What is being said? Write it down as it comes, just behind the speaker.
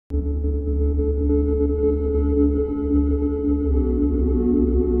So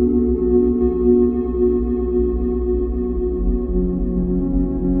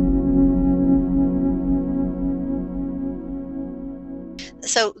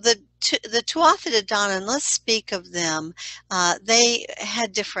the Tuatha let's speak of them. They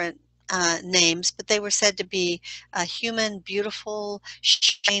had different names, but they were said to be human, beautiful,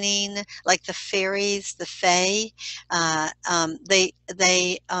 shining, like the fairies, the fae.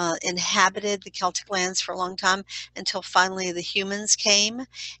 They inhabited the Celtic lands for a long time until finally the humans came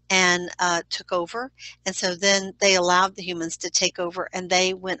and took over. And so then they allowed the humans to take over, and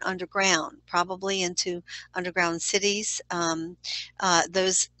they went underground, probably into underground cities.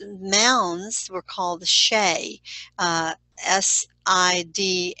 Those mounds were called Shea,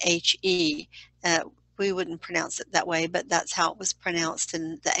 Sidhe. We wouldn't pronounce it that way, but that's how it was pronounced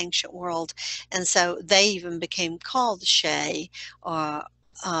in the ancient world. And so they even became called Shea. But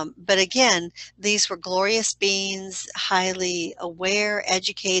again, these were glorious beings, highly aware,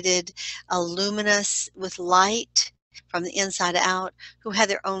 educated, luminous with light from the inside out, who had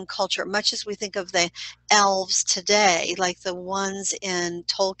their own culture, much as we think of the elves today, like the ones in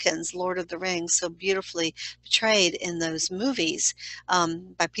Tolkien's Lord of the Rings, so beautifully portrayed in those movies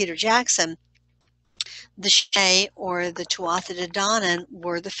by Peter Jackson. The Shea, or the Tuatha De Danann,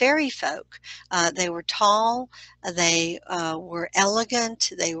 were the fairy folk. They were tall, they were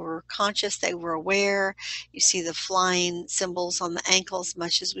elegant, they were conscious, they were aware. You see the flying symbols on the ankles,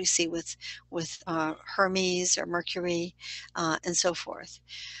 much as we see with Hermes or Mercury, and so forth.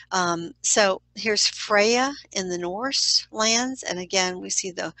 So here's Freya in the Norse lands, and again we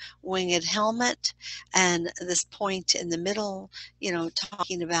see the winged helmet and this point in the middle,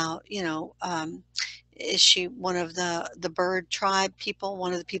 talking about, is she one of the bird tribe people,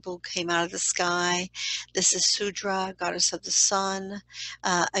 one of the people who came out of the sky? This is Sudra, goddess of the sun.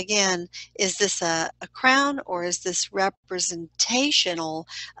 Again, is this a crown, or is this representational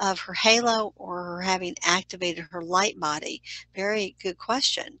of her halo, or her having activated her light body? Very good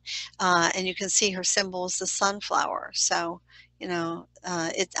question. And you can see her symbol is the sunflower. So,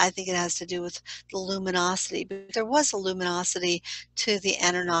 I think it has to do with the luminosity. But there was a luminosity to the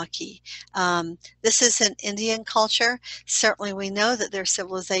Anunnaki. This is an Indian culture. Certainly we know that there are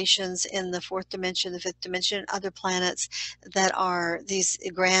civilizations in the fourth dimension, the fifth dimension, other planets that are these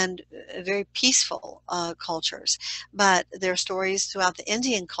grand, very peaceful cultures. But there are stories throughout the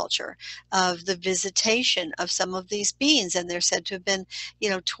Indian culture of the visitation of some of these beings, and they're said to have been,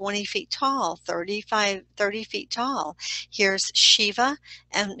 20 feet tall, 30 feet tall. Here's Shiva,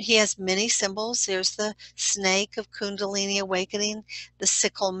 and he has many symbols. There's the snake of Kundalini awakening, the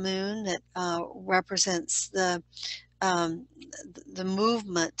sickle moon that represents the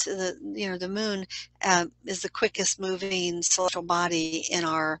movement. The moon is the quickest moving celestial body in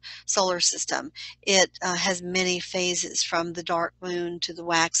our solar system. It has many phases, from the dark moon to the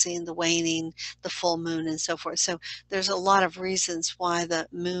waxing, the waning, the full moon, and so forth. So there's a lot of reasons why the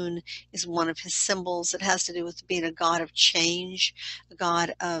moon is one of his symbols. It has to do with being a god of change, a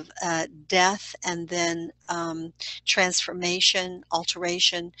god of death, and then transformation,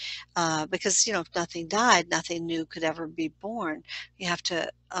 alteration, because if nothing died, nothing new could ever be born. You have to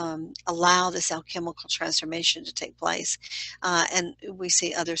allow this alchemical transformation to take place. And we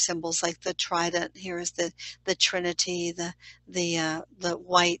see other symbols like the trident. Here is the Trinity, the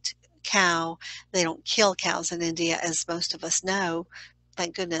white cow. They don't kill cows in India, as most of us know.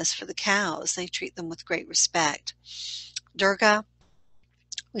 Thank goodness for the cows. They treat them with great respect. Durga.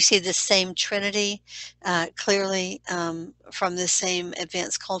 We see the same Trinity clearly from the same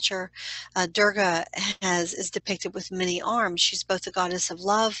advanced culture. Durga is depicted with many arms. She's both a goddess of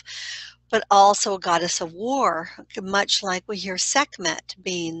love, but also a goddess of war, much like we hear Sekhmet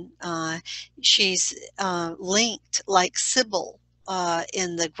being. She's linked, like Sybil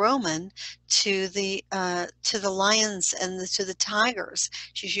in the Roman, to the lions and to the tigers.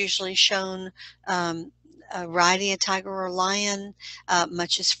 She's usually shown riding a tiger or a lion,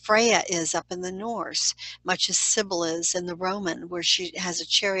 much as Freya is up in the Norse, much as Sybil is in the Roman, where she has a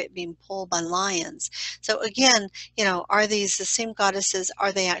chariot being pulled by lions. So again, are these the same goddesses?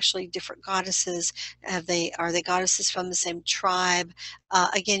 Are they actually different goddesses? Are they goddesses from the same tribe?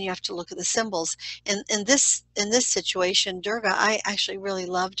 Again, you have to look at the symbols. In this situation, Durga, I actually really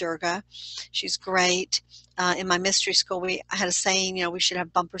love Durga. She's great. In my mystery school, I had a saying, we should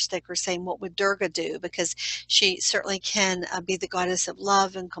have bumper stickers saying, "What would Durga do?" Because she certainly can be the goddess of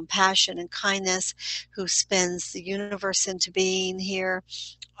love and compassion and kindness, who spins the universe into being here.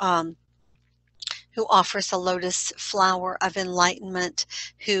 who offers the lotus flower of enlightenment,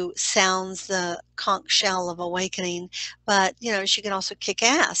 who sounds the conch shell of awakening. But she can also kick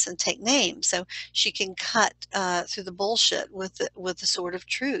ass and take names. So she can cut through the bullshit with the sword of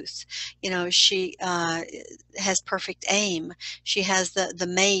truth. She has perfect aim. She has the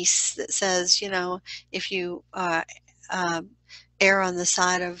mace that says, if you uh, err on the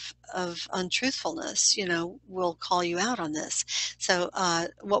side of untruthfulness, we'll call you out on this. So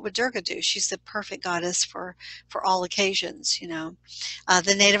what would Durga do? She's the perfect goddess for all occasions.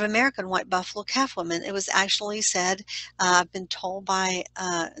 The Native American white buffalo calf woman, it was actually said, I've been told by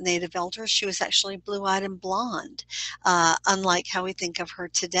Native elders, she was actually blue-eyed and blonde, unlike how we think of her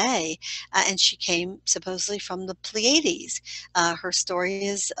today. And she came supposedly from the Pleiades. Her story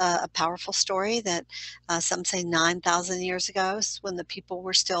is a powerful story that some say 9,000 years ago, when the people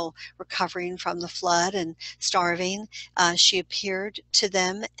were still recovering from the flood and starving. She appeared to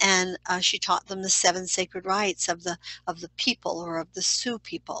them, and she taught them the 7 sacred rites of the people, or of the Sioux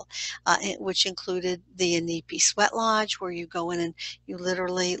people, which included the Inipi Sweat Lodge, where you go in and you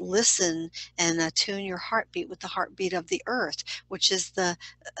literally listen and tune your heartbeat with the heartbeat of the earth, which is the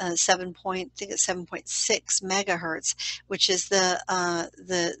 7.6 megahertz, which is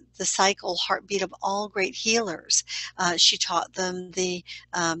the cycle heartbeat of all great healers. She taught them the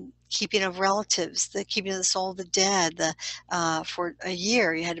keeping of relatives, the keeping of the soul of the dead. For a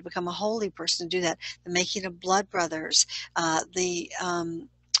year, you had to become a holy person to do that. The making of blood brothers, the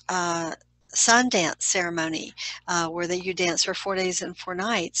sun dance ceremony, where you dance for 4 days and 4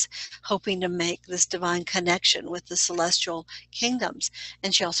 nights, hoping to make this divine connection with the celestial kingdoms.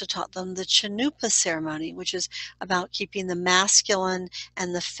 And she also taught them the Chanupa ceremony, which is about keeping the masculine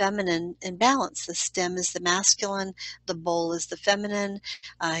and the feminine in balance. The stem is the masculine, the bowl is the feminine.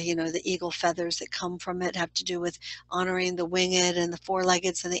 The eagle feathers that come from it have to do with honoring the winged and the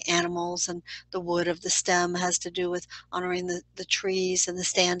four-leggeds and the animals, and the wood of the stem has to do with honoring the trees and the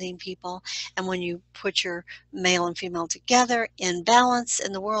standing people. And when you put your male and female together in balance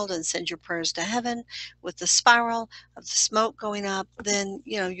in the world and send your prayers to heaven with the spiral of the smoke going up, then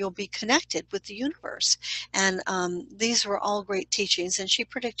you'll be connected with the universe. And these were all great teachings, and she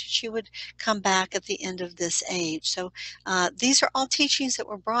predicted she would come back at the end of this age. So these are all teachings that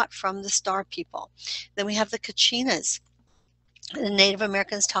were brought from the star people. Then we have the Kachinas. The Native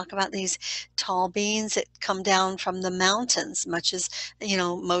Americans talk about these tall beings that come down from the mountains, much as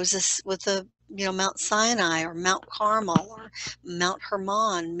Moses with the Mount Sinai, or Mount Carmel, or Mount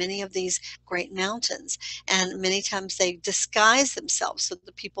Hermon, many of these great mountains. And many times they disguise themselves so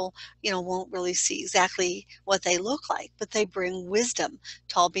the people won't really see exactly what they look like, but they bring wisdom.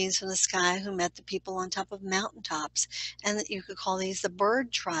 Tall beings from the sky who met the people on top of mountaintops, and that you could call these the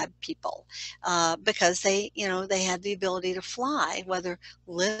bird tribe people, because they had the ability to fly, whether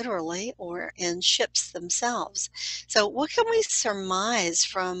literally or in ships themselves. So what can we surmise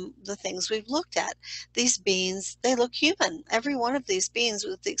from the things we've looked at? These beings, they look human. Every one of these beings,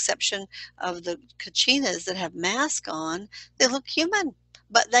 with the exception of the Kachinas that have masks on, they look human.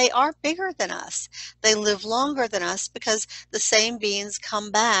 But they are bigger than us. They live longer than us, because the same beings come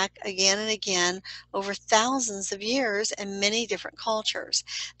back again and again over thousands of years in many different cultures.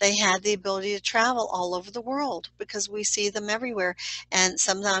 They had the ability to travel all over the world, because we see them everywhere. And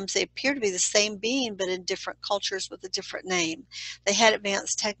sometimes they appear to be the same being, but in different cultures with a different name. They had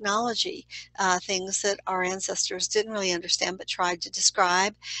advanced technology, things that our ancestors didn't really understand but tried to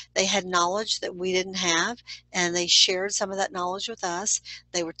describe. They had knowledge that we didn't have, and they shared some of that knowledge with us.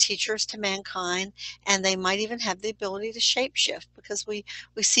 They were teachers to mankind, and they might even have the ability to shapeshift, because we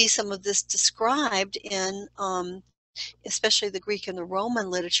see some of this described in especially the Greek and the Roman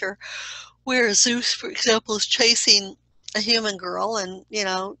literature, where Zeus, for example, is chasing a human girl, and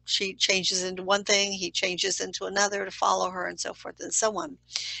she changes into one thing, he changes into another to follow her, and so forth and so on.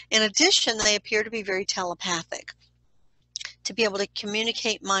 In addition, they appear to be very telepathic, to be able to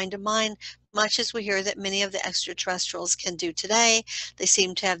communicate mind to mind, much as we hear that many of the extraterrestrials can do today. They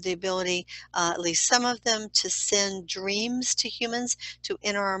seem to have the ability, at least some of them, to send dreams to humans, to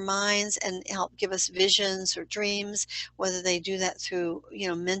enter our minds and help give us visions or dreams, whether they do that through,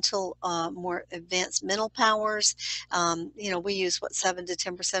 mental, more advanced mental powers. We use 7 to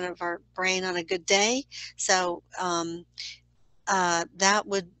 10% of our brain on a good day. So that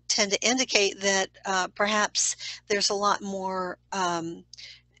would tend to indicate that perhaps there's a lot more,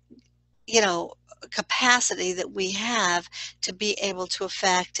 capacity that we have to be able to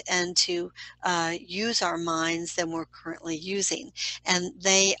affect and to use our minds than we're currently using. And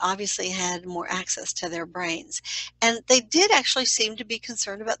they obviously had more access to their brains. And they did actually seem to be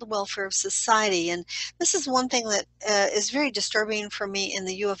concerned about the welfare of society. And this is one thing that is very disturbing for me in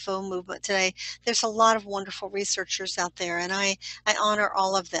the UFO movement today. There's a lot of wonderful researchers out there, and I honor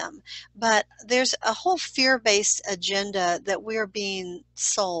all of them. But there's a whole fear-based agenda that we're being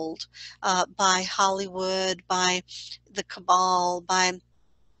sold by Hollywood, by the cabal, by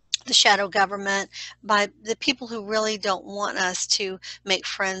the shadow government, by the people who really don't want us to make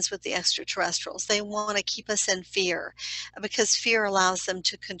friends with the extraterrestrials. They want to keep us in fear because fear allows them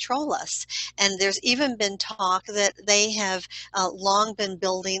to control us. And there's even been talk that they have long been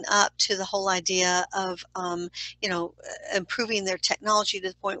building up to the whole idea of, improving their technology to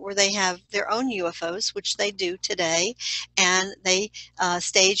the point where they have their own UFOs, which they do today, and they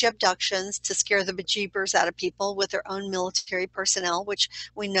stage abductions to scare the bejeebers out of people with their own military personnel, which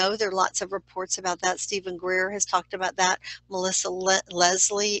we know there are lots of reports about that. Stephen Greer has talked about that. Melissa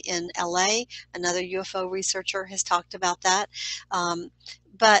Leslie in LA, another UFO researcher, has talked about that.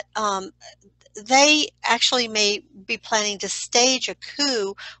 But they actually may be planning to stage a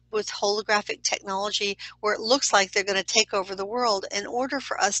coup with holographic technology where it looks like they're going to take over the world in order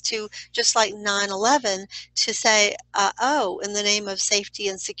for us to, just like 9/11, to say, oh, in the name of safety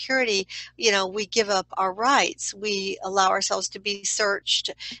and security, we give up our rights. We allow ourselves to be searched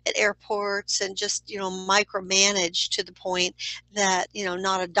at airports and just, micromanaged to the point that,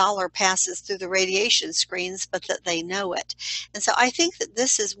 not a dollar passes through the radiation screens, but that they know it. And so I think that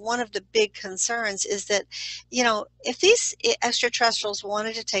this is one of the big concerns, is that, if these extraterrestrials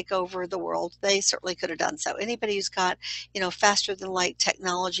wanted to take over the world, they certainly could have done so. Anybody who's got, faster than light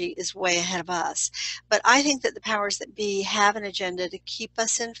technology is way ahead of us. But I think that the powers that be have an agenda to keep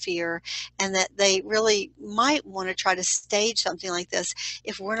us in fear, and that they really might want to try to stage something like this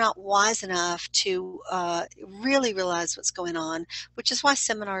if we're not wise enough to really realize what's going on, which is why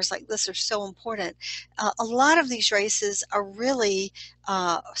seminars like this are so important. A lot of these races are really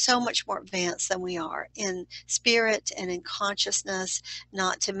so much more advanced than we are in spirit and in consciousness,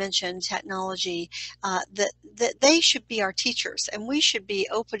 not to mention technology, that they should be our teachers, and we should be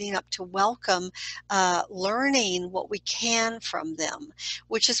opening up to welcome learning what we can from them,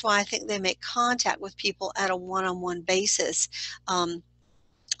 which is why I think they make contact with people at a one-on-one basis.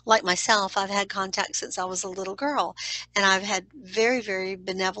 Like myself, I've had contact since I was a little girl, and I've had very, very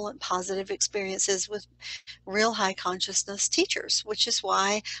benevolent, positive experiences with real high consciousness teachers, which is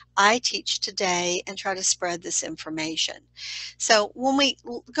why I teach today and try to spread this information. So when we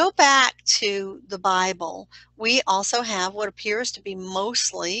go back to the Bible, we also have what appears to be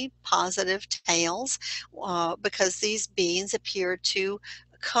mostly positive tales, because these beings appear to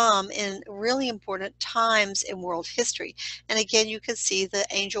come in really important times in world history. And again, you can see the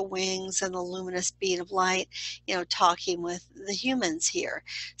angel wings and the luminous being of light, talking with the humans here.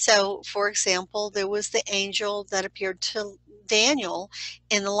 So, for example, there was the angel that appeared to Daniel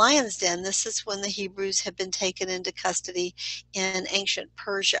in the lion's den. This is when the Hebrews had been taken into custody in ancient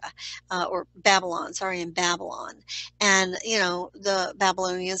Persia, or Babylon, sorry, in Babylon. And, the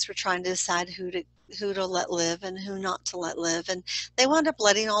Babylonians were trying to decide who to let live and who not to let live. And they wound up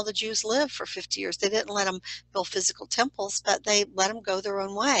letting all the Jews live for 50 years. They didn't let them build physical temples, but they let them go their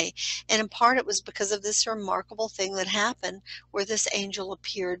own way. And in part, it was because of this remarkable thing that happened where this angel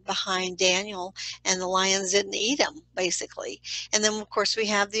appeared behind Daniel and the lions didn't eat him, basically. And then, of course, we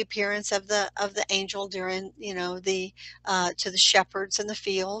have the appearance of the angel during, the to the shepherds in the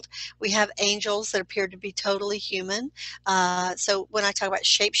field. We have angels that appear to be totally human. So when I talk about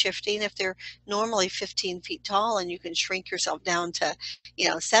shape-shifting, if they're normally 15 feet tall and you can shrink yourself down to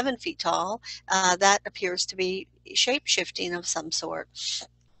 7 feet tall, that appears to be shape shifting of some sort.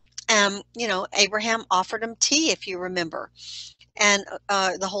 Abraham offered him tea, if you remember, and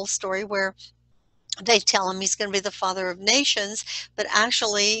the whole story where they tell him he's going to be the father of nations, but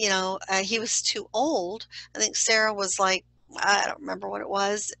actually, he was too old. I think Sarah was like, I don't remember what it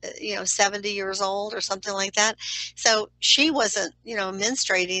was, 70 years old or something like that. So she wasn't,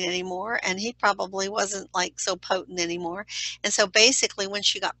 menstruating anymore, and he probably wasn't like so potent anymore. And so basically when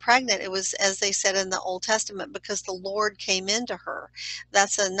she got pregnant, it was, as they said in the Old Testament, because the Lord came into her.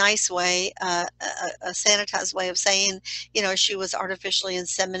 That's a nice way, a sanitized way of saying, she was artificially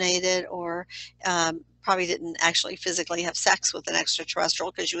inseminated, or probably didn't actually physically have sex with an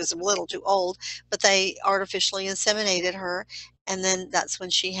extraterrestrial because she was a little too old, but they artificially inseminated her, and then that's when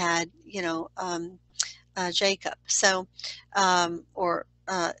she had, Jacob. So, or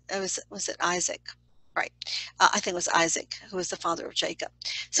was it Isaac? right. I think it was Isaac, who was the father of Jacob.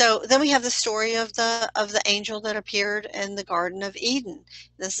 So then we have the story of the angel that appeared in the Garden of Eden.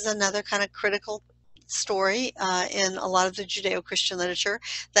 This is another kind of critical story in a lot of the Judeo-Christian literature.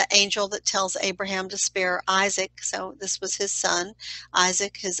 The angel that tells Abraham to spare Isaac. So this was his son,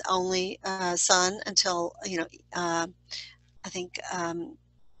 Isaac, his only son until, I think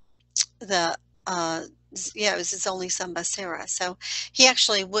the yeah, it was his only son by Sarah. So he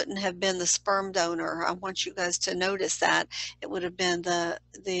actually wouldn't have been the sperm donor. I want you guys to notice that it would have been the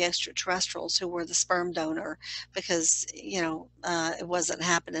extraterrestrials who were the sperm donor, because it wasn't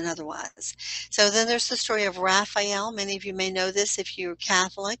happening otherwise. So then there's the story of Raphael. Many of you may know this if you're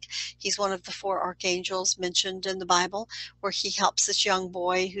Catholic. He's one of the 4 archangels mentioned in the Bible, where he helps this young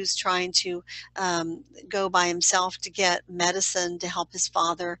boy who's trying to go by himself to get medicine to help his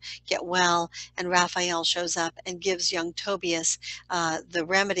father get well, and Raphael shows up and gives young Tobias the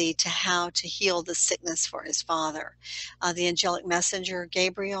remedy to how to heal the sickness for his father. The angelic messenger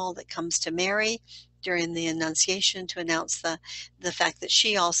Gabriel that comes to Mary during the Annunciation to announce the fact that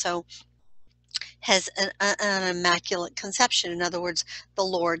she also has an immaculate conception. In other words, the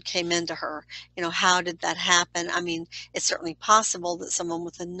Lord came into her. How did that happen? I mean, it's certainly possible that someone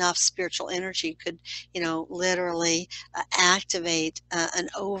with enough spiritual energy could, literally activate an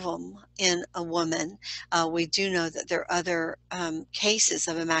ovum in a woman. We do know that there are other cases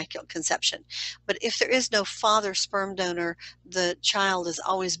of immaculate conception. But if there is no father sperm donor, the child is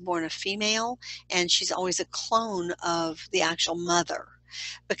always born a female, and she's always a clone of the actual mother,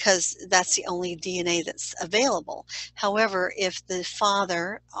 because that's the only DNA that's available. However, if the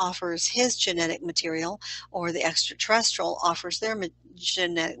father offers his genetic material, or the extraterrestrial offers their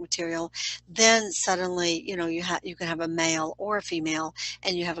genetic material, then suddenly, you can have a male or a female,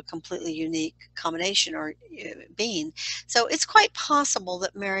 and you have a completely unique combination or being. So it's quite possible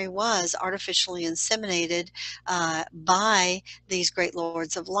that Mary was artificially inseminated by these great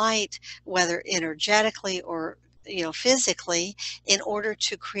lords of light, whether energetically or physically, in order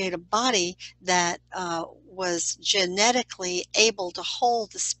to create a body that was genetically able to hold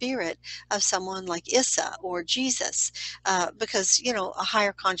the spirit of someone like Issa or Jesus, because a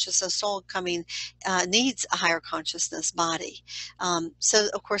higher consciousness soul coming needs a higher consciousness body. So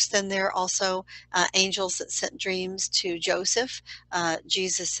of course then there are also angels that sent dreams to Joseph,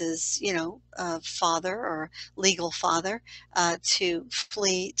 Jesus's father or legal father, to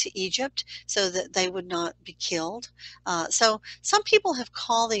flee to Egypt so that they would not be killed. So some people have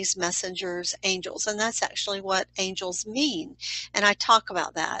called these messengers angels, and that's actually what angels mean. And I talk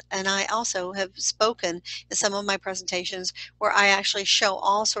about that. And I also have spoken in some of my presentations where I actually show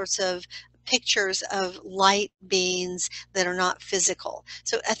all sorts of pictures of light beings that are not physical.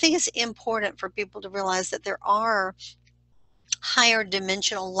 So I think it's important for people to realize that there are higher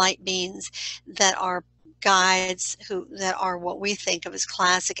dimensional light beings that are guides that are what we think of as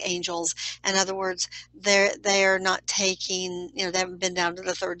classic angels. In other words, they are not taking, they haven't been down to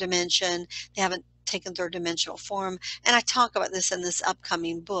the 3rd dimension. They haven't taken 3rd dimensional form. And I talk about this in this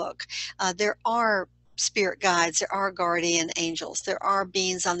upcoming book. There are spirit guides, there are guardian angels, there are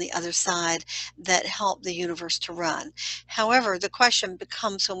beings on the other side that help the universe to run. However, the question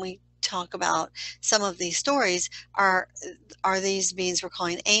becomes, when we talk about some of these stories, are these beings we're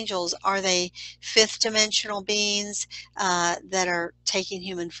calling angels, are they 5th dimensional beings that are taking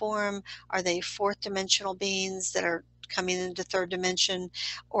human form? Are they 4th dimensional beings that are coming into 3rd dimension?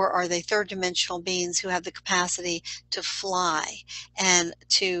 Or are they 3rd dimensional beings who have the capacity to fly and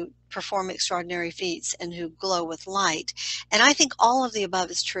to perform extraordinary feats and who glow with light? And I think all of the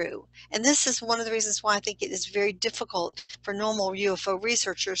above is true. And this is one of the reasons why I think it is very difficult for normal UFO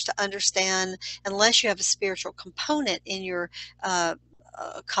researchers to understand, unless you have a spiritual component in your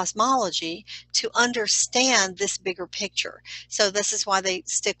cosmology, to understand this bigger picture. So this is why they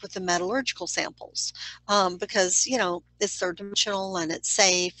stick with the metallurgical samples, because it's 3rd dimensional and it's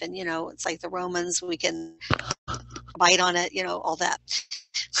safe, and it's like the Romans, we can bite on it, all that.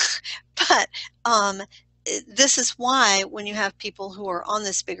 But this is why when you have people who are on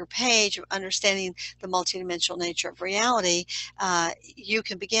this bigger page of understanding the multidimensional nature of reality, you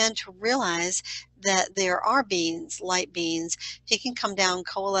can begin to realize that there are beings, light beings. He can come down,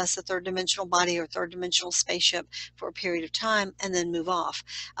 coalesce a 3rd dimensional body or 3rd dimensional spaceship for a period of time, and then move off.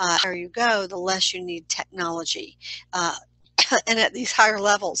 The higher you go, the less you need technology. And at these higher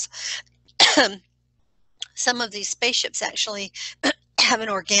levels, some of these spaceships actually have an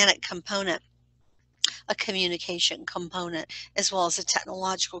organic component, a communication component, as well as a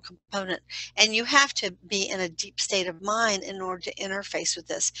technological component. And you have to be in a deep state of mind in order to interface with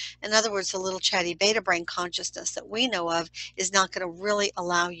this. In other words, the little chatty beta brain consciousness that we know of is not going to really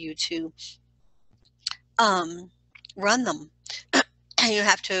allow you to um, run them. You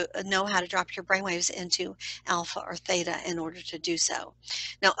have to know how to drop your brainwaves into alpha or theta in order to do so.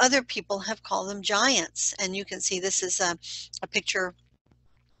 Now, other people have called them giants, and you can see this is a picture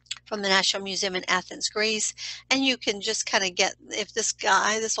from the National Museum in Athens, Greece. And you can just kind of get, if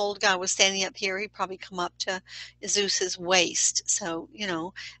this old guy was standing up here, he'd probably come up to Zeus's waist. So,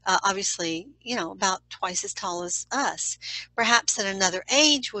 obviously, about twice as tall as us. Perhaps in another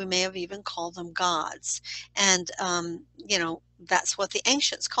age, we may have even called them gods. And, that's what the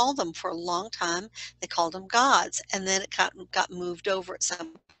ancients called them for a long time. They called them gods. And then it got moved over at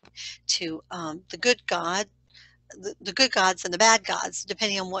some to the good god, the good gods and the bad gods,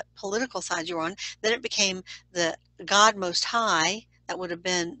 depending on what political side you're on. Then it became the God Most High, that would have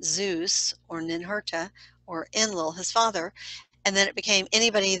been Zeus or Ninurta or Enlil, his father. And then it became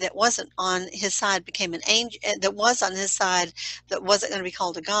anybody that wasn't on his side became an angel, that was on his side that wasn't going to be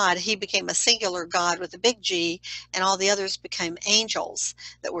called a god. He became a singular god with a big G, and all the others became angels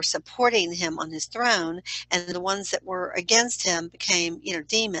that were supporting him on his throne, and the ones that were against him became,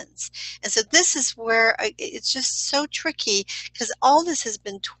 demons. And so this is where it's just so tricky, because all this has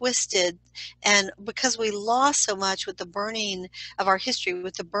been twisted, and because we lost so much with the burning of our history,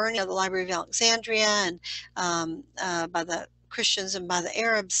 with the burning of the Library of Alexandria, and by the Christians and by the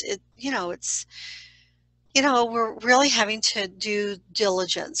Arabs, we're really having to do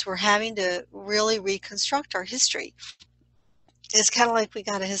diligence. We're having to really reconstruct our history. It's kind of like we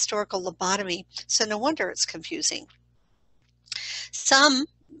got a historical lobotomy, so no wonder it's confusing. Some,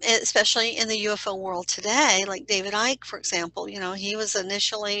 especially in the UFO world today, like David Icke, for example, he was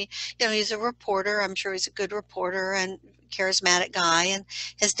initially, he's a reporter. I'm sure he's a good reporter and charismatic guy, and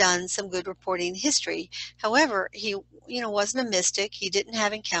has done some good reporting history. However, he wasn't a mystic. He didn't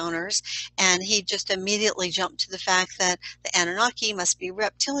have encounters, and he just immediately jumped to the fact that the Anunnaki must be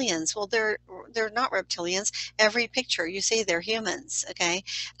reptilians. Well, they're not reptilians. Every picture you see, they're humans. Okay,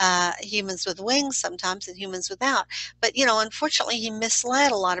 humans with wings sometimes, and humans without. But unfortunately, he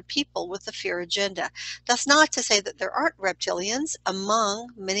misled a lot of people with the fear agenda. That's not to say that there aren't reptilians among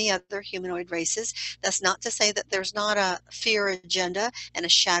many other humanoid races. That's not to say that there's not a fear agenda and a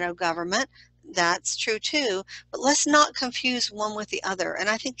shadow government. That's true too, but let's not confuse one with the other. And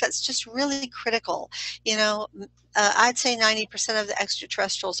I think that's just really critical. I'd say 90% of the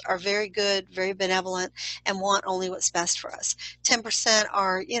extraterrestrials are very good, very benevolent, and want only what's best for us. 10%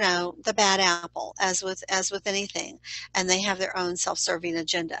 are, the bad apple, as with anything, and they have their own self-serving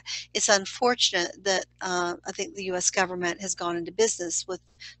agenda. It's unfortunate that I think the U.S. government has gone into business with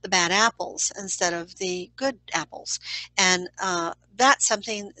the bad apples instead of the good apples, and that's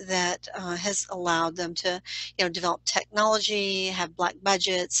something that has allowed them to, develop technology, have black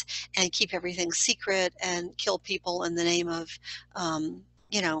budgets, and keep everything secret, and kill people in the name of,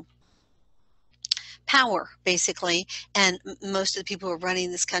 you know, power, basically. And most of the people who are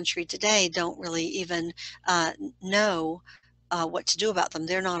running this country today don't really even know what to do about them.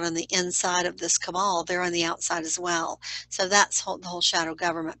 They're not on the inside of this cabal, they're on the outside as well. So that's the whole shadow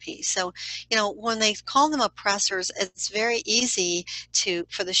government piece. So, when they call them oppressors, it's very easy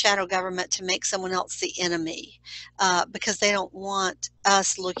for the shadow government to make someone else the enemy, because they don't want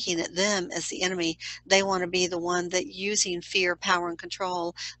us looking at them as the enemy. They want to be the one that, using fear, power, and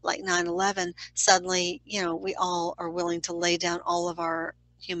control, like 9/11, suddenly, we all are willing to lay down all of our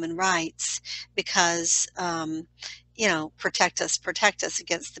human rights because protect us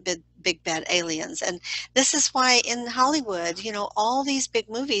against the big bad aliens. And this is why in Hollywood, all these big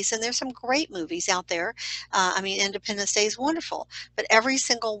movies, and there's some great movies out there. Independence Day is wonderful, but every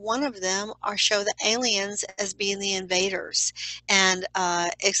single one of them show the aliens as being the invaders. And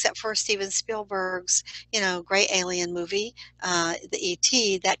except for Steven Spielberg's, great alien movie, the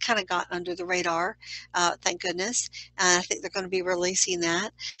E.T., that kind of got under the radar, thank goodness. I think they're going to be releasing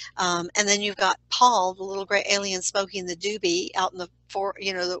that. And then you've got Paul, the little gray alien smoking the doobie out in the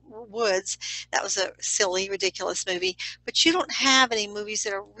the woods. That was a silly, ridiculous movie. But you don't have any movies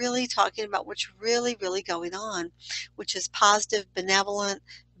that are really talking about what's really, really going on, which is positive, benevolent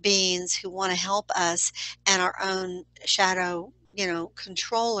beings who want to help us, and our own shadow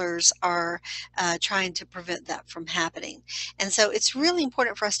controllers are trying to prevent that from happening. And so it's really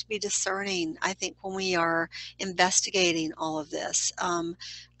important for us to be discerning, I think, when we are investigating all of this.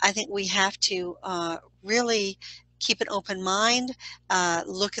 I think we have to really keep an open mind,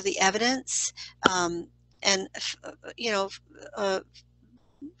 look at the evidence, and, uh,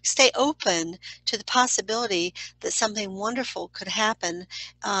 stay open to the possibility that something wonderful could happen,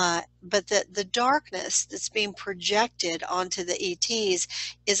 but the darkness that's being projected onto the ETs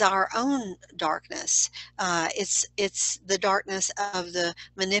is our own darkness. It's the darkness of the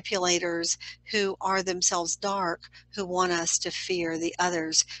manipulators who are themselves dark, who want us to fear the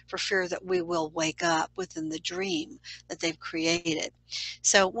others for fear that we will wake up within the dream that they've created.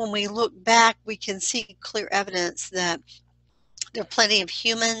 So when we look back, we can see clear evidence that there are plenty of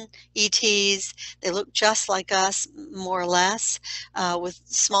human ETs. They look just like us, more or less, with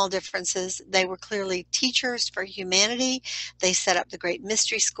small differences. They were clearly teachers for humanity. They set up the great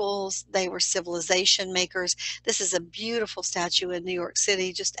mystery schools. They were civilization makers. This is a beautiful statue in New York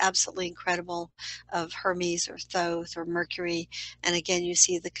City, just absolutely incredible, of Hermes or Thoth or Mercury. And again, you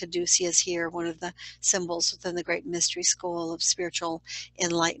see the caduceus here, one of the symbols within the great mystery school of spiritual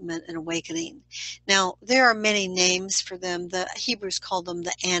enlightenment and awakening. Now, there are many names for them. The Hebrews called them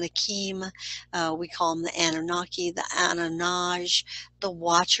the Anakim. We call them the Anunnaki, the Ananaj, the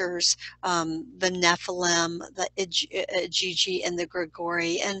Watchers, the Nephilim, the Igigi, and the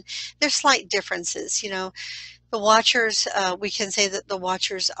Grigori. And there's slight differences. The Watchers, we can say that the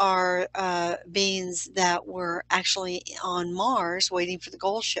Watchers are beings that were actually on Mars waiting for the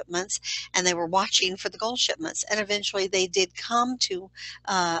gold shipments, and they were watching for the gold shipments. And eventually they did come to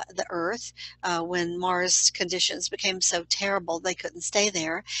the Earth when Mars conditions became so terrible they couldn't stay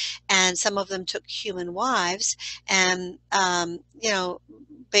there. And some of them took human wives, and,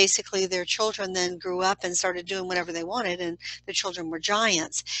 basically their children then grew up and started doing whatever they wanted, and their children were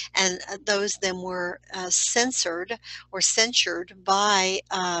giants. And those then were censored or censured by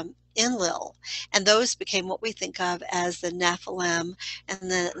Enlil, and those became what we think of as the Nephilim,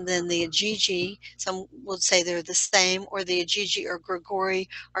 and then the Igigi. Some would say they're the same, or the Igigi or Grigori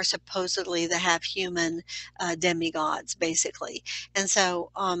are supposedly the half-human demigods, basically. And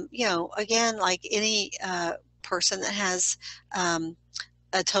so, again, like any person that has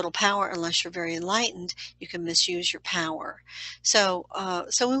a total power, unless you're very enlightened, you can misuse your power. So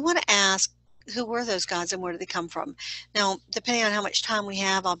we want to ask, who were those gods and where did they come from? Now, depending on how much time we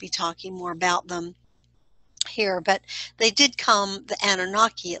have, I'll be talking more about them here, but they did come, the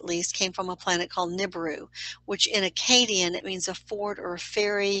Anunnaki at least, came from a planet called Nibiru, which in Akkadian, it means a fort or a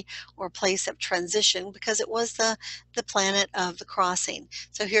ferry or a place of transition, because it was the planet of the crossing.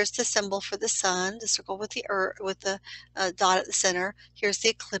 So here's the symbol for the sun, the circle with the earth, with the dot at the center. Here's the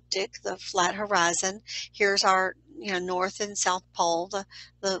ecliptic, the flat horizon. Here's our north and south pole,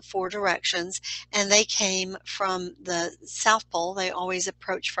 the four directions, and they came from the South Pole. They always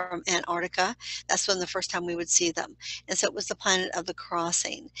approach from Antarctica. That's when the first time we would see them. And so it was the planet of the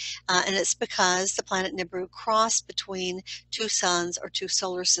crossing. And it's because the planet Nibiru crossed between two suns or two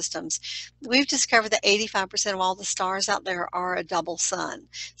solar systems. We've discovered that 85% of all the stars out there are a double sun.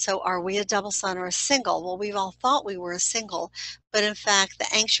 So are we a double sun or a single? Well, we've all thought we were a single, but in fact, the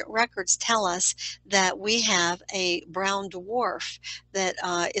ancient records tell us that we have a brown dwarf that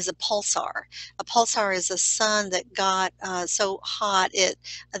is a pulsar. A pulsar is a sun that got so hot it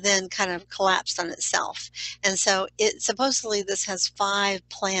then kind of collapsed on itself. And so supposedly this has 5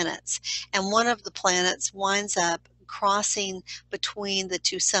 planets, and one of the planets winds up crossing between the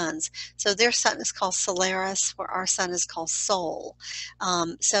two suns. So their sun is called Solaris, where our sun is called Sol.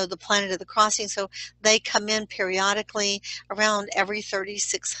 So the planet of the crossing, so they come in periodically around every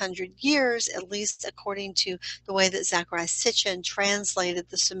 3,600 years, at least according to the way that Zachariah Sitchin translated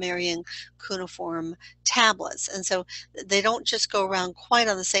the Sumerian cuneiform tablets. And so they don't just go around quite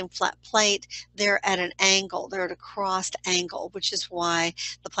on the same flat plate, they're at an angle, they're at a crossed angle, which is why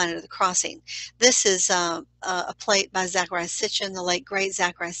the planet of the crossing. This is a plate by Zachariah Sitchin, the late great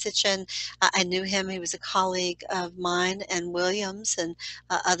Zachariah Sitchin. I knew him. He was a colleague of mine and Williams and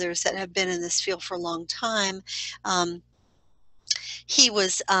others that have been in this field for a long time. He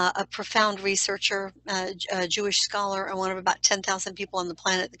was a profound researcher, a Jewish scholar, and one of about 10,000 people on the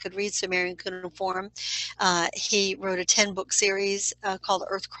planet that could read Sumerian cuneiform. He wrote a 10-book series called the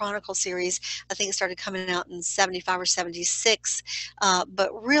Earth Chronicle series. I think it started coming out in 75 or 76,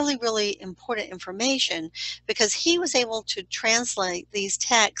 but really, really important information, because he was able to translate these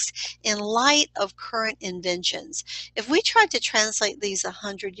texts in light of current inventions. If we tried to translate these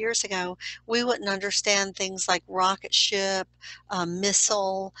 100 years ago, we wouldn't understand things like rocket ship,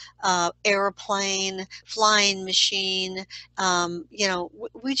 missile, airplane, flying machine.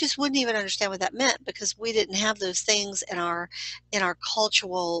 We just wouldn't even understand what that meant, because we didn't have those things in our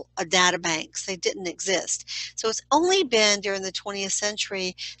cultural data banks. They didn't exist. So it's only been during the 20th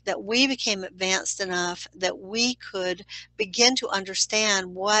century that we became advanced enough that we could begin to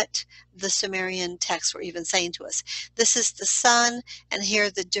understand what the Sumerian texts were even saying to us. This is the sun, and here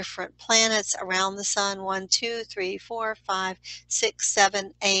are the different planets around the sun: 1, 2, 3, 4, 5, 6,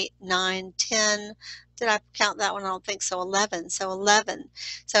 7, 8, 9, 10. Did I count that one? I don't think so. 11. So 11.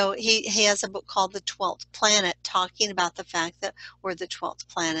 So he has a book called The 12th Planet, talking about the fact that we're the 12th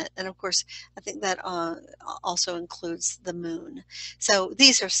planet. And of course, I think that also includes the moon. So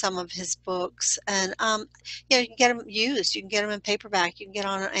these are some of his books. And you can get them used. You can get them in paperback. You can get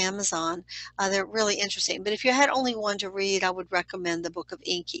on Amazon. They're really interesting. But if you had only one to read, I would recommend the Book of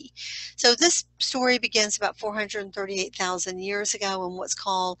Enki. So this story begins about 438,000 years ago in what's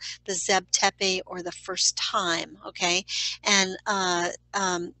called the Zeb Tepe, or the first time. Okay, and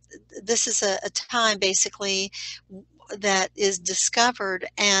this is a time basically that is discovered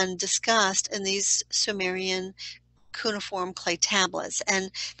and discussed in these Sumerian cuneiform clay tablets. And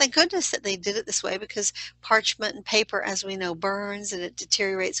thank goodness that they did it this way, because parchment and paper, as we know, burns and it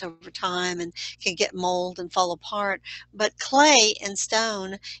deteriorates over time and can get mold and fall apart. But clay and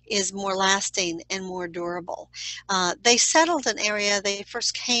stone is more lasting and more durable. They settled an area. They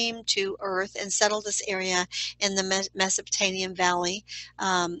first came to Earth and settled this area in the Mesopotamian Valley.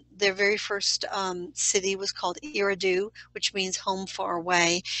 Their very first city was called Eridu, which means home far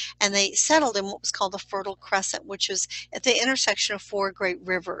away. And they settled in what was called the Fertile Crescent, which was at the intersection of four great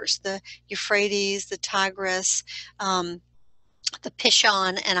rivers: the Euphrates, the Tigris, the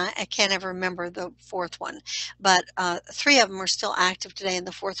Pishon, and I can't ever remember the fourth one, but three of them are still active today, and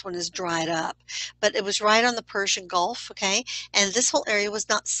the fourth one is dried up. But it was right on the Persian Gulf, okay? And this whole area was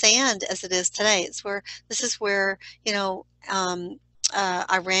not sand as it is today. This is where,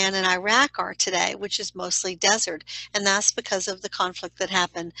 Iran and Iraq are today, which is mostly desert. And that's because of the conflict that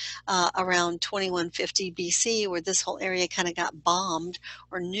happened around 2150 BC, where this whole area kind of got bombed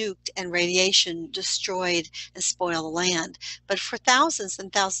or nuked, and radiation destroyed and spoiled the land. But for thousands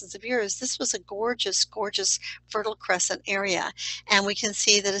and thousands of years, this was a gorgeous, gorgeous Fertile Crescent area. And we can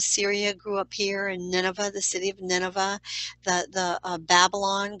see that Assyria grew up here, in Nineveh, the city of Nineveh. The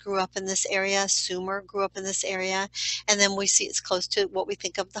Babylon grew up in this area. Sumer grew up in this area. And then we see it's close to what we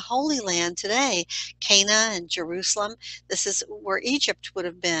think of the Holy Land today, Cana and Jerusalem. This is where Egypt would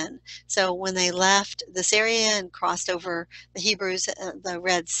have been. So when they left this area and crossed over, the Hebrews, the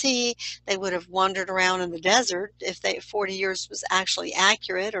Red Sea, they would have wandered around in the desert. If 40 years was actually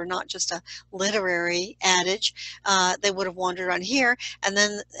accurate, or not just a literary adage, they would have wandered on here. And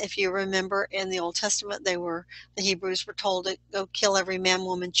then, if you remember, in the Old Testament, the Hebrews were told to go kill every man,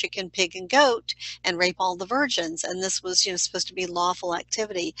 woman, chicken, pig, and goat, and rape all the virgins. And this was, supposed to be lawful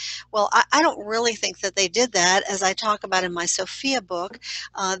activity. Well, I don't really think that they did that. As I talk about in my Sophia book,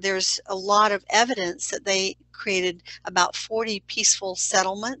 there's a lot of evidence that they created about 40 peaceful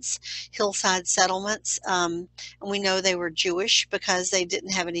settlements, hillside settlements. And we know they were Jewish because they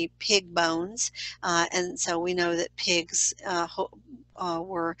didn't have any pig bones. And so we know that pigs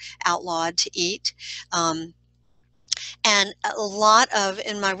were outlawed to eat. And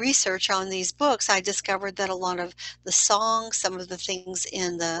in my research on these books, I discovered that a lot of the songs, some of the things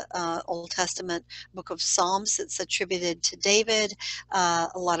in the Old Testament book of Psalms that's attributed to David, a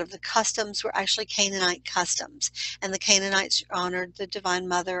lot of the customs were actually Canaanite customs. And the Canaanites honored the Divine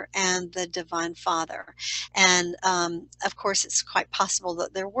Mother and the Divine Father. And of course, it's quite possible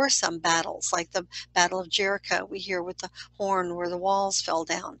that there were some battles, like the Battle of Jericho, we hear with the horn where the walls fell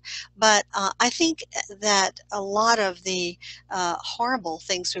down. But I think that a lot of the horrible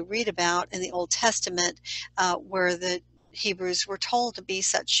things we read about in the Old Testament, where the Hebrews were told to be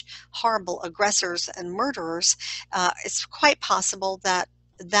such horrible aggressors and murderers, it's quite possible that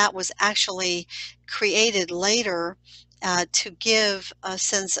that was actually created later to give a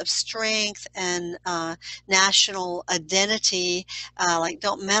sense of strength and national identity, like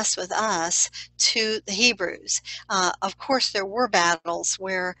don't mess with us, to the Hebrews. Of course, there were battles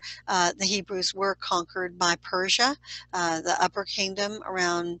where the Hebrews were conquered by Persia, the Upper Kingdom,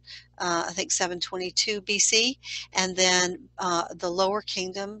 around I think 722 BC, and then the Lower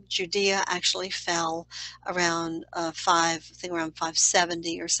Kingdom, Judea, actually fell around I think around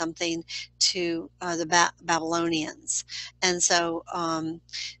 570 or something, to the Babylonians. And so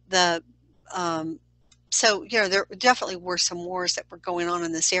there definitely were some wars that were going on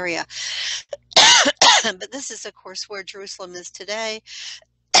in this area. But this is, of course, where Jerusalem is today,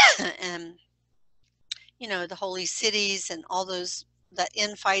 and the holy cities and all those, the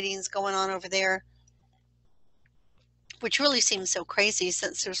infighting's going on over there, which really seems so crazy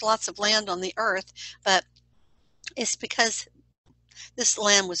since there's lots of land on the earth, but it's because this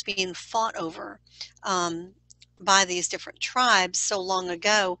land was being fought over by these different tribes so long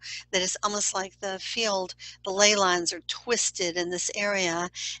ago that it's almost like the ley lines are twisted in this area,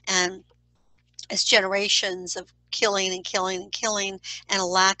 and it's generations of killing and killing and killing and a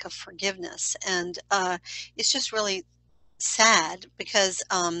lack of forgiveness. And it's just really sad because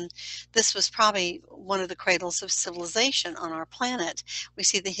this was probably one of the cradles of civilization on our planet. We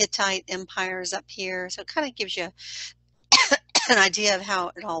see the Hittite empires up here, so it kind of gives you an idea of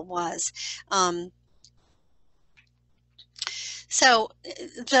how it all was. So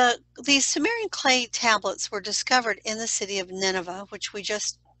these Sumerian clay tablets were discovered in the city of Nineveh, which we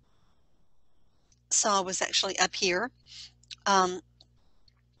just saw was actually up here,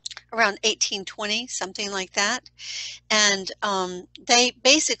 around 1820, something like that. And they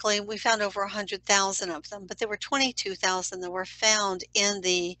basically, we found over 100,000 of them, but there were 22,000 that were found in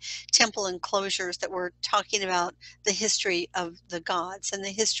the temple enclosures that were talking about the history of the gods and the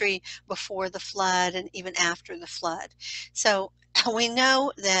history before the flood and even after the flood. So we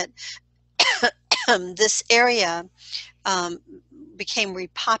know that this area became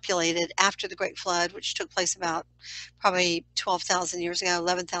repopulated after the Great Flood, which took place about probably 12,000 years ago,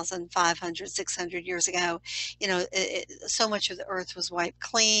 11,500, 600 years ago. You know, so much of the earth was wiped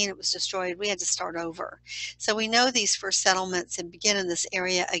clean. It was destroyed. We had to start over. So we know these first settlements and begin in this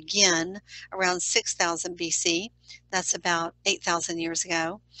area again around 6,000 BC. That's about 8,000 years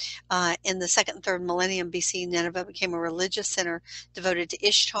ago. In the second and third millennium BC, Nineveh became a religious center devoted to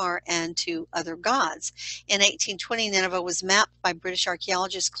Ishtar and to other gods. In 1820, Nineveh was mapped by British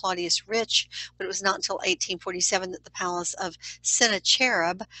archaeologist Claudius Rich, but it was not until 1847 that the palace of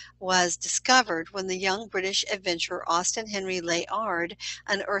Sennacherib was discovered, when the young British adventurer Austen Henry Layard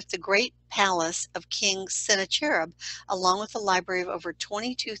unearthed the great palace of King Sennacherib, along with a library of over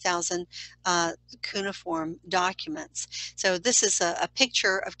 22,000 cuneiform documents. So this is a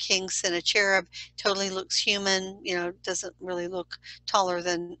picture of King Sennacherib. Totally looks human, you know, doesn't really look taller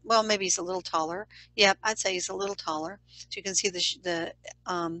than, well, maybe he's a little taller. Yep, I'd say he's a little taller. So you can see the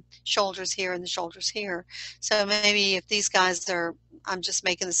shoulders here and the shoulders here. So maybe if these guys are, I'm just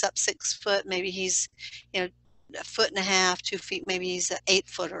making this up, 6 foot, maybe he's, you know, a foot and a half, 2 feet, maybe he's an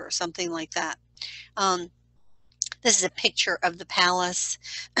 8-footer or something like that. This is a picture of the palace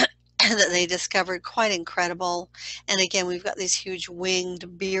that they discovered, quite incredible. And again, we've got these huge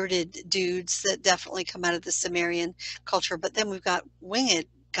winged, bearded dudes that definitely come out of the Sumerian culture, but then we've got winged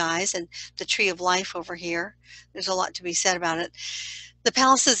guys and the tree of life over here. There's a lot to be said about it. The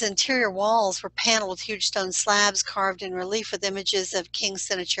palace's interior walls were paneled with huge stone slabs carved in relief with images of King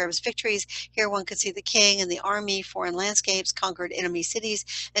Sennacherib's victories. Here one could see the king and the army, foreign landscapes, conquered enemy cities,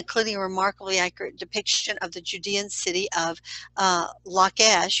 including a remarkably accurate depiction of the Judean city of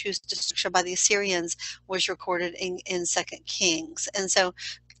Lachish, whose destruction by the Assyrians was recorded in 2 Kings. And so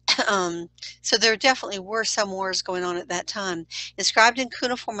so there definitely were some wars going on at that time. Inscribed in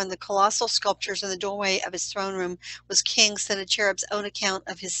cuneiform on the colossal sculptures in the doorway of his throne room was King Sennacherib's own account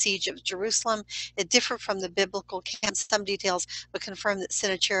of his siege of Jerusalem. It differed from the biblical account, some details, but confirmed that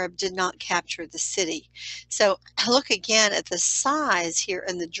Sennacherib did not capture the city. So look again at the size here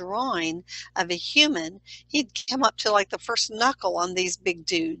in the drawing of a human. He'd come up to like the first knuckle on these big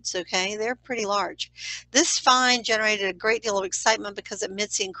dudes, okay? They're pretty large. This find generated a great deal of excitement because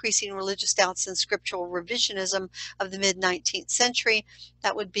amidst the increasing religious doubts and scriptural revisionism of the mid-19th century,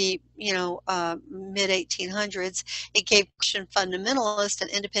 that would be, you know, mid-1800s, it gave Christian fundamentalists an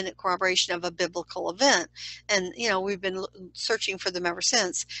independent corroboration of a biblical event. And, you know, we've been searching for them ever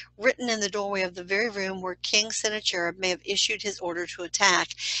since. Written in the doorway of the very room where King Sennacherib may have issued his order to attack.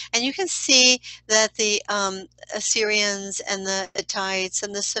 And you can see that the Assyrians and the Hittites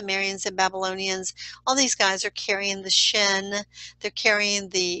and the Sumerians and Babylonians, all these guys are carrying the shen, they're carrying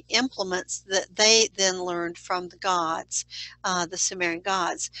the implements that they then learned from the gods, the Sumerian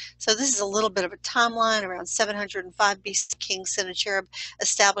gods. So this is a little bit of a timeline. Around 705 BC, King Sennacherib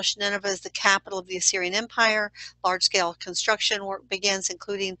established Nineveh as the capital of the Assyrian Empire. Large-scale construction work begins,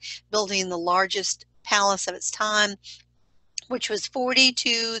 including building the largest palace of its time, which was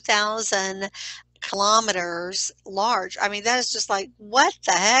 42,000 kilometers large. I mean, that is just like, what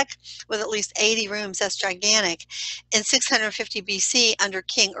the heck? With at least 80 rooms, that's gigantic. In 650 BC, under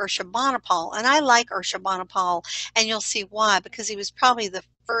King Urshabanipal, and I like Urshabanipal, and you'll see why, because he was probably the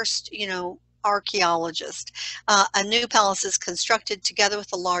first, you know, archaeologist. A new palace is constructed together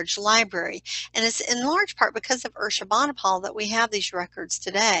with a large library, and it's in large part because of Urshabanipal that we have these records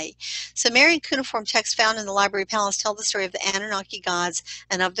today. Sumerian cuneiform texts found in the library palace tell the story of the Anunnaki gods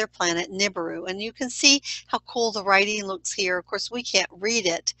and of their planet Nibiru, and you can see how cool the writing looks here. Of course, we can't read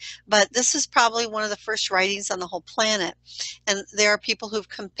it, but this is probably one of the first writings on the whole planet, and there are people who've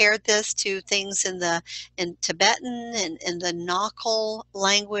compared this to things in Tibetan and in the Nakul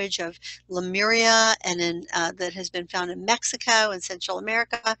language of Lemuria, and that has been found in Mexico and Central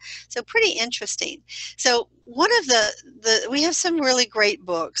America. So pretty interesting. So one of we have some really great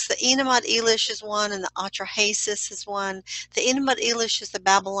books. The Enamad Elish is one, and the Atrahasis is one. The Enamad Elish is the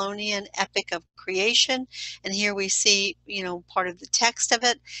Babylonian epic of creation, and here we see, part of the text of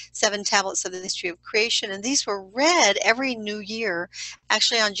it, 7 tablets of the history of creation, and these were read every new year,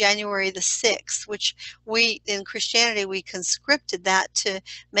 actually on January the 6th, which we, in Christianity, we conscripted that to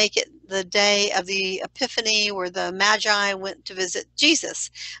make it the day of the Epiphany, where the Magi went to visit Jesus.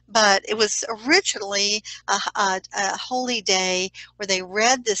 But it was originally a holy day where they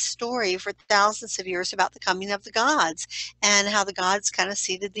read this story for thousands of years about the coming of the gods and how the gods kind of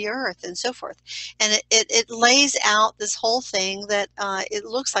seeded the earth and so forth. And it lays out this whole thing that it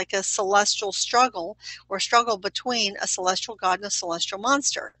looks like a celestial struggle, or struggle between a celestial god and a celestial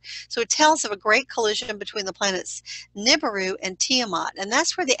monster. So it tells of a great collision between the planets Nibiru and Tiamat, and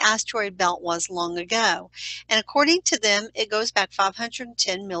that's where the asteroid belt was long ago. And according to them, it goes back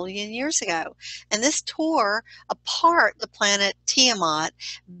 510 million years ago. And this tore apart the planet Tiamat,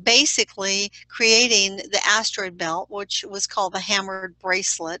 basically creating the asteroid belt, which was called the hammered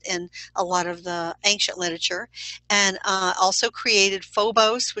bracelet in a lot of the ancient literature, and also created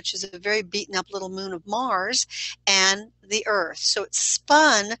Phobos, which is a very beaten up little moon of Mars, and the Earth. So it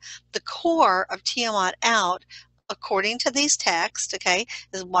spun the core of Tiamat out, according to these texts, okay,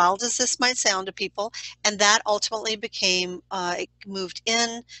 as wild as this might sound to people, and that ultimately became, it moved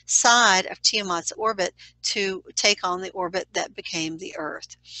inside of Tiamat's orbit to take on the orbit that became the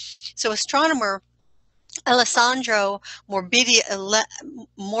Earth. So astronomer Alessandro Morbidelli,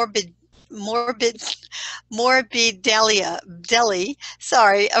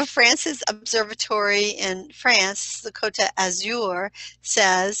 of France's observatory in France, the Côte d'Azur,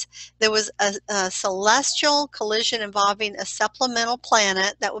 says there was a celestial collision involving a supplemental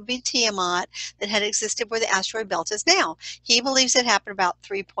planet, that would be Tiamat, that had existed where the asteroid belt is now. He believes it happened about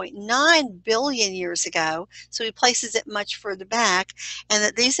 3.9 billion years ago, so he places it much further back, and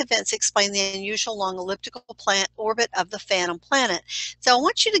that these events explain the unusual long elliptical orbit of the phantom planet. So I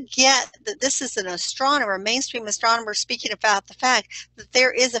want you to get that this is an astronomer, mainstream astronomer, speaking about the fact that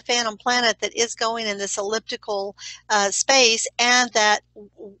there is a phantom planet that is going in this elliptical space, and that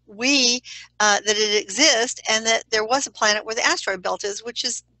that it exists, and that there was a planet where the asteroid belt is, which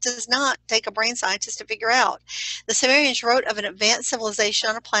does not take a brain scientist to figure out. The Sumerians wrote of an advanced civilization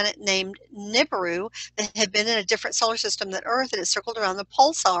on a planet named Nibiru that had been in a different solar system than Earth, and it circled around the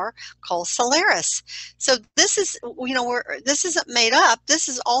pulsar called Solaris. So this is, this isn't made up. This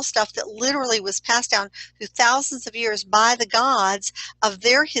is all stuff that literally was passed down through thousands of years by the gods of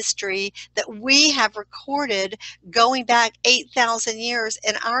their history that we have recorded going back 8,000 years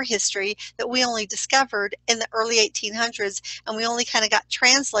in our history, that we only discovered in the early 1800s, and we only kind of got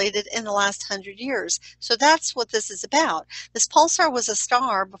translated in the last 100 years. So that's what this is about. This pulsar was a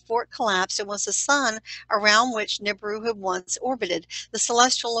star before it collapsed, and was the sun around which Nibiru had once orbited. The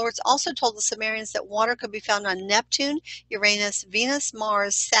celestial lords also told the Sumerians that water could be found on Neptune, Uranus, Venus,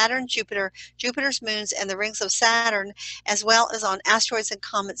 Mars, Saturn, Jupiter, Jupiter's moons, and the rings of Saturn, as well as on asteroids and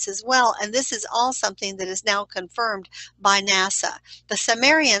comets as well. And this is all something that is now confirmed by NASA. The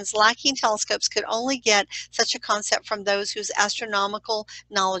Sumerians, lacking telescopes, could only get such a concept from those whose astronomical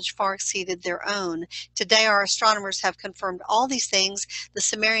knowledge far exceeded their own. Today, our astronomers have confirmed all these things. The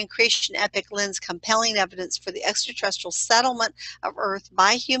Sumerian creation epic lends compelling evidence for the extraterrestrial settlement of Earth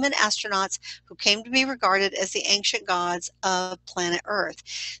by human astronauts who came to be regarded as the ancient gods of planet Earth.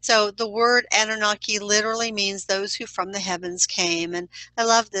 So the word Anunnaki literally means those who from the heavens came. And I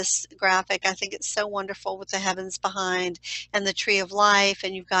love this graphic. I think it's so wonderful with the heavens behind and the tree of life.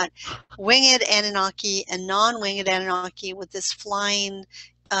 And you've got winged Anunnaki and non-winged Anunnaki with this flying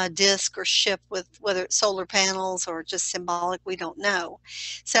disc or ship with, whether it's solar panels or just symbolic, we don't know.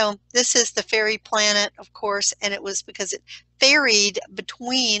 So this is the fairy planet, of course, and it was because it ferried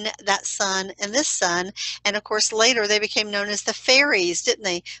between that sun and this sun. And of course, later they became known as the fairies, didn't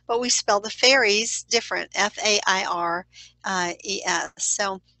they? But we spell the fairies different, F-A-I-R-E-S.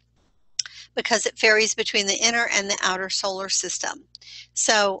 So because it ferries between the inner and the outer solar system.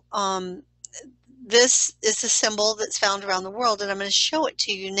 So This is a symbol that's found around the world, and I'm going to show it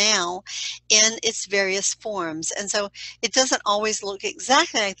to you now in its various forms. And so it doesn't always look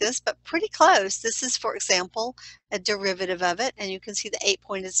exactly like this, but pretty close. This is, for example, a derivative of it, and you can see the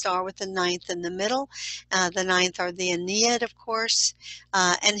 8-pointed star with the ninth in the middle. The ninth are the Aeneid, of course,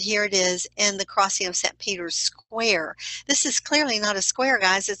 and here it is in the crossing of St. Peter's Square. This is clearly not a square,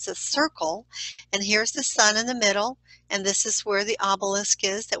 guys. It's a circle, and here's the sun in the middle, and this is where the obelisk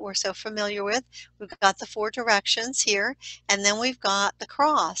is that we're so familiar with. We've got the 4 directions here, and then we've got the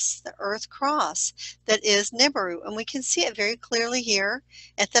cross, the earth cross, that is Nibiru, and we can see it very clearly here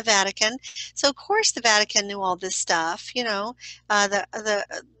at the Vatican. So of course the Vatican knew all this stuff, you know,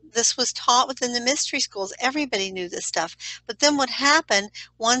 this was taught within the mystery schools. Everybody knew this stuff. But then what happened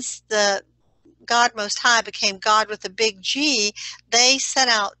once the God Most High became God with a big G, they set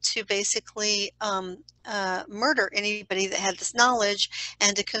out to basically murder anybody that had this knowledge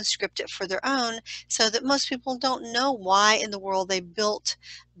and to conscript it for their own, so that most people don't know why in the world they built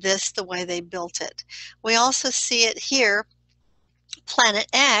this the way they built it. We also see it here. Planet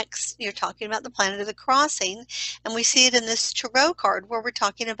X, you're talking about the planet of the crossing, and we see it in this tarot card where we're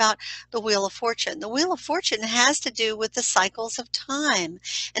talking about the Wheel of Fortune. The Wheel of Fortune has to do with the cycles of time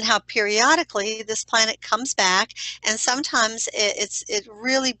and how periodically this planet comes back, and sometimes it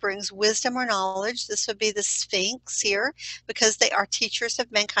really brings wisdom or knowledge. This would be the Sphinx here because they are teachers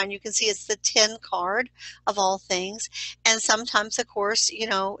of mankind. You can see it's the 10 card of all things, and sometimes, of course, you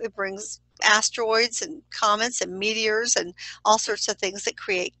know, it brings asteroids and comets and meteors and all sorts of things that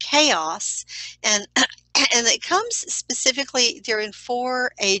create chaos, and and it comes specifically during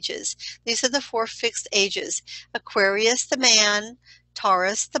 4 ages. These are the 4 fixed ages: Aquarius the man,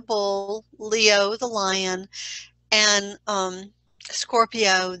 Taurus the bull, Leo the lion, and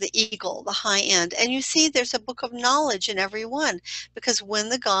Scorpio, the eagle, the high end. And you see there's a book of knowledge in every one, because when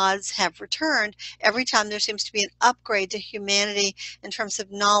the gods have returned, every time there seems to be an upgrade to humanity in terms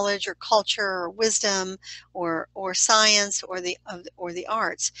of knowledge or culture or wisdom or science or the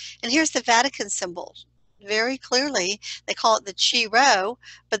arts. And here's the Vatican symbol. Very clearly, they call it the Chi Rho,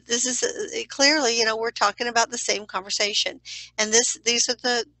 but this is clearly, you know, we're talking about the same conversation. And these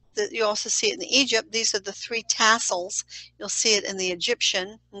are you also see it in Egypt. These are the 3 tassels. You'll see it in the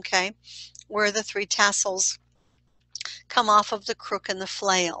Egyptian, okay, where the 3 tassels come off of the crook and the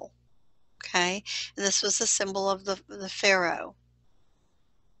flail, okay? And this was the symbol of the pharaoh.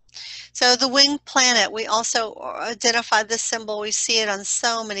 So the winged planet, we also identify this symbol. We see it on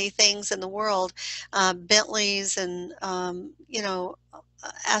so many things in the world, Bentleys and, you know,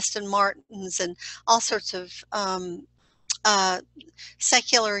 Aston Martins and all sorts of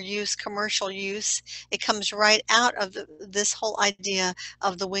secular use, commercial use. It comes right out of this whole idea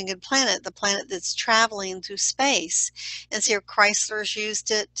of the winged planet, the planet that's traveling through space. And so here Chrysler's used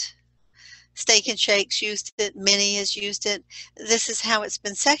it, Steak and Shakes used it, Mini has used it. This is how it's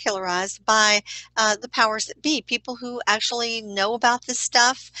been secularized by the powers that be, people who actually know about this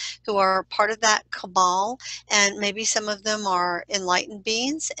stuff, who are part of that cabal, and maybe some of them are enlightened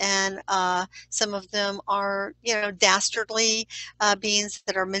beings, and some of them are, you know, dastardly beings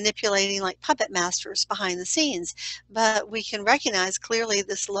that are manipulating like puppet masters behind the scenes. But we can recognize clearly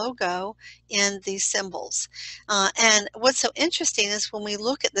this logo in these symbols. And what's so interesting is when we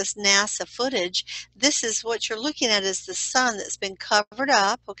look at this NASA footage, this is what you're looking at is the sun that's been covered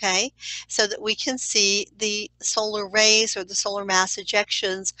up, okay, so that we can see the solar rays or the solar mass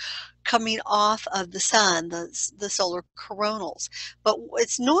ejections coming off of the sun, the solar coronals. But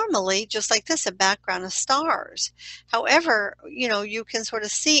it's normally just like this, a background of stars. However, you know, you can sort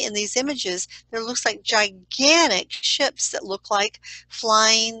of see in these images, there looks like gigantic ships that look like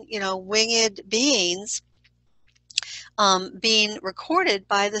flying, you know, winged beings being recorded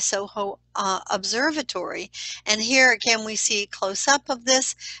by the Soho Observatory. And here again we see close up of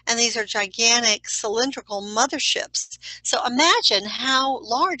this, and these are gigantic cylindrical motherships. So imagine how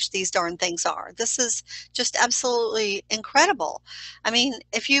large these darn things are. This is just absolutely incredible. I mean,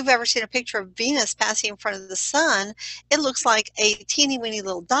 if you've ever seen a picture of Venus passing in front of the sun, it looks like a teeny weeny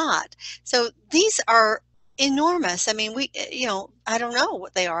little dot. So these are enormous. I mean, you know, I don't know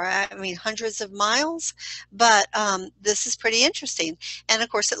what they are. I mean, hundreds of miles, but this is pretty interesting. And of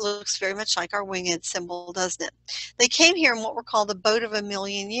course, it looks very much like our winged symbol, doesn't it? They came here in what were called the boat of a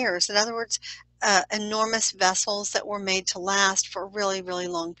million years. In other words, enormous vessels that were made to last for a really, really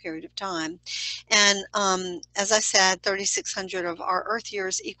long period of time. And as I said, 3,600 of our Earth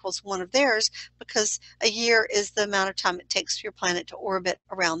years equals one of theirs, because a year is the amount of time it takes for your planet to orbit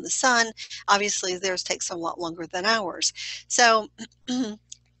around the sun. Obviously, theirs takes a lot longer than ours. So I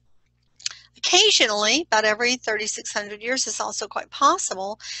Occasionally, about every 3,600 years, it's also quite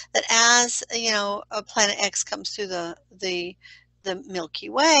possible that as, a planet X comes through the Milky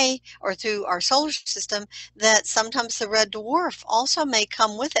Way or through our solar system, that sometimes the red dwarf also may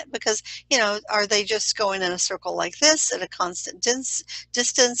come with it, because, are they just going in a circle like this at a constant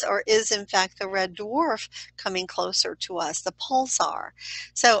distance, or is in fact the red dwarf coming closer to us, the pulsar?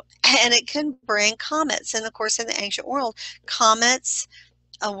 So, and it can bring comets. And of course, in the ancient world, comets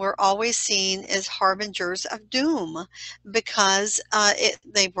were always seen as harbingers of doom, because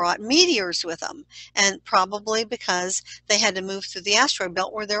they brought meteors with them, and probably because they had to move through the asteroid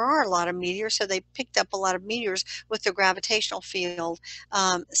belt where there are a lot of meteors, so they picked up a lot of meteors with the gravitational field.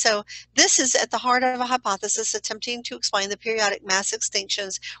 So this is at the heart of a hypothesis attempting to explain the periodic mass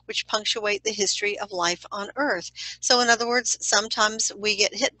extinctions which punctuate the history of life on Earth. So in other words, sometimes we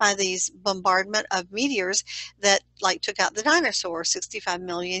get hit by these bombardment of meteors that like took out the dinosaurs 65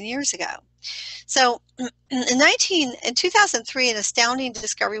 million years ago. So in 2003, an astounding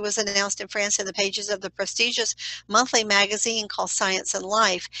discovery was announced in France in the pages of the prestigious monthly magazine called Science and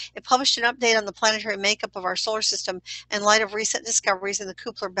Life. It published an update on the planetary makeup of our solar system in light of recent discoveries in the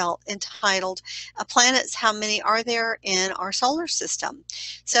Kuiper Belt, entitled Planets, How Many Are There in Our Solar System?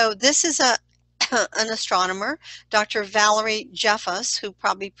 So this is an astronomer, Dr. Valerie Jeffos, who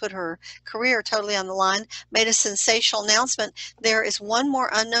probably put her career totally on the line, made a sensational announcement. There is one more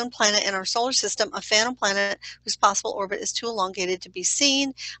unknown planet in our solar system, a phantom planet whose possible orbit is too elongated to be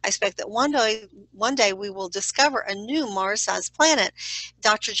seen. I expect that one day we will discover a new Mars-sized planet.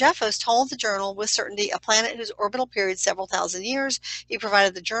 Dr. Jeffos told the journal with certainty a planet whose orbital period is several thousand years. He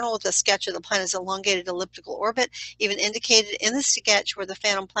provided the journal with a sketch of the planet's elongated elliptical orbit, even indicated in the sketch where the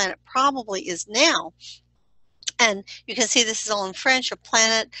phantom planet probably is now. And you can see this is all in French, a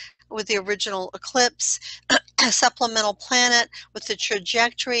planet with the original eclipse, a supplemental planet with the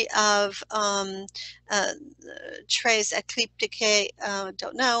trajectory of tres écliptiques,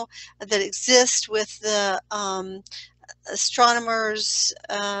 don't know, that exist with the astronomers,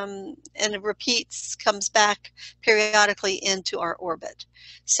 and it repeats, comes back periodically into our orbit.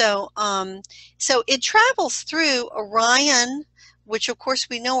 So, so it travels through Orion, which of course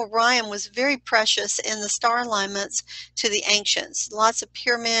we know Orion was very precious in the star alignments to the ancients. Lots of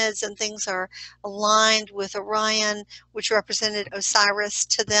pyramids and things are aligned with Orion, which represented Osiris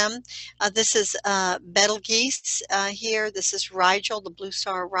to them. This is Betelgeuse here. This is Rigel, the blue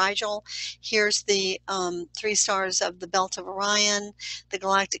star Rigel. Here's the 3 stars of the belt of Orion. The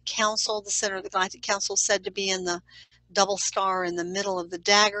Galactic Council, the center of the Galactic Council, said to be in the double star in the middle of the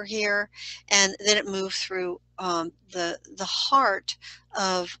dagger here, and then it moved through the heart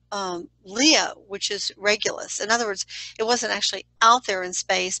of Leo, which is Regulus. In other words, it wasn't actually out there in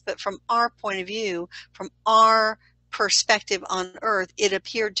space, but from our point of view, from our perspective on Earth, it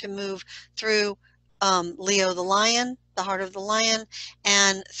appeared to move through Leo the lion, the heart of the lion,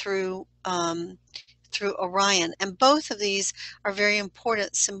 and through Orion. And both of these are very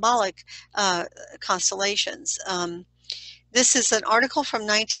important symbolic constellations. This is an article from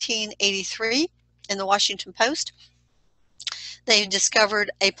 1983 in the Washington Post. They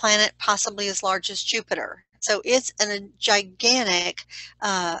discovered a planet possibly as large as Jupiter. So it's a gigantic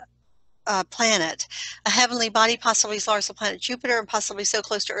planet, a heavenly body possibly as large as the planet Jupiter and possibly so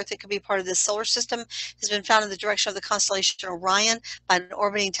close to Earth it could be part of this solar system, has been found in the direction of the constellation Orion by an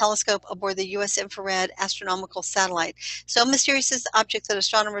orbiting telescope aboard the U.S. infrared astronomical satellite. So mysterious is the object that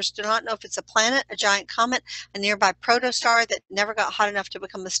astronomers do not know if it's a planet, a giant comet, a nearby protostar that never got hot enough to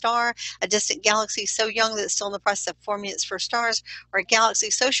become a star, a distant galaxy so young that it's still in the process of forming its first stars, or a galaxy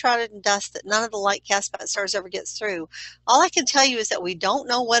so shrouded in dust that none of the light cast by stars ever gets through. All I can tell you is that we don't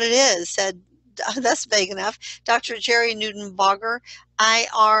know what it is, said, that's vague enough, Dr. Jerry Newton-Bogger,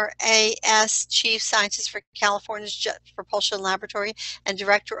 IRAS Chief Scientist for California's Jet Propulsion Laboratory and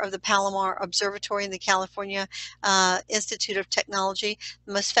Director of the Palomar Observatory in the California Institute of Technology.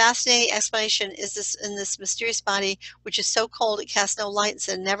 The most fascinating explanation is this mysterious body, which is so cold it casts no light and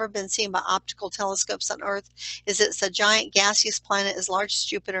has never been seen by optical telescopes on Earth, is that it's a giant gaseous planet as large as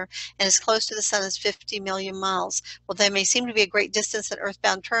Jupiter and as close to the sun as 50 million miles. While they may seem to be a great distance in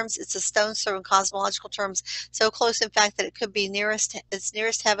earthbound terms, it's a stone's throw in cosmological terms, so close in fact that it could be its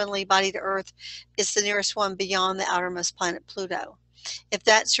nearest heavenly body to Earth. Is the nearest one beyond the outermost planet Pluto. If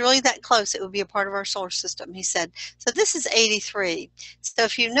that's really that close, it would be a part of our solar system, he said. So this is 83. So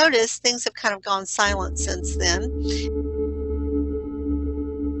if you notice, things have kind of gone silent since then.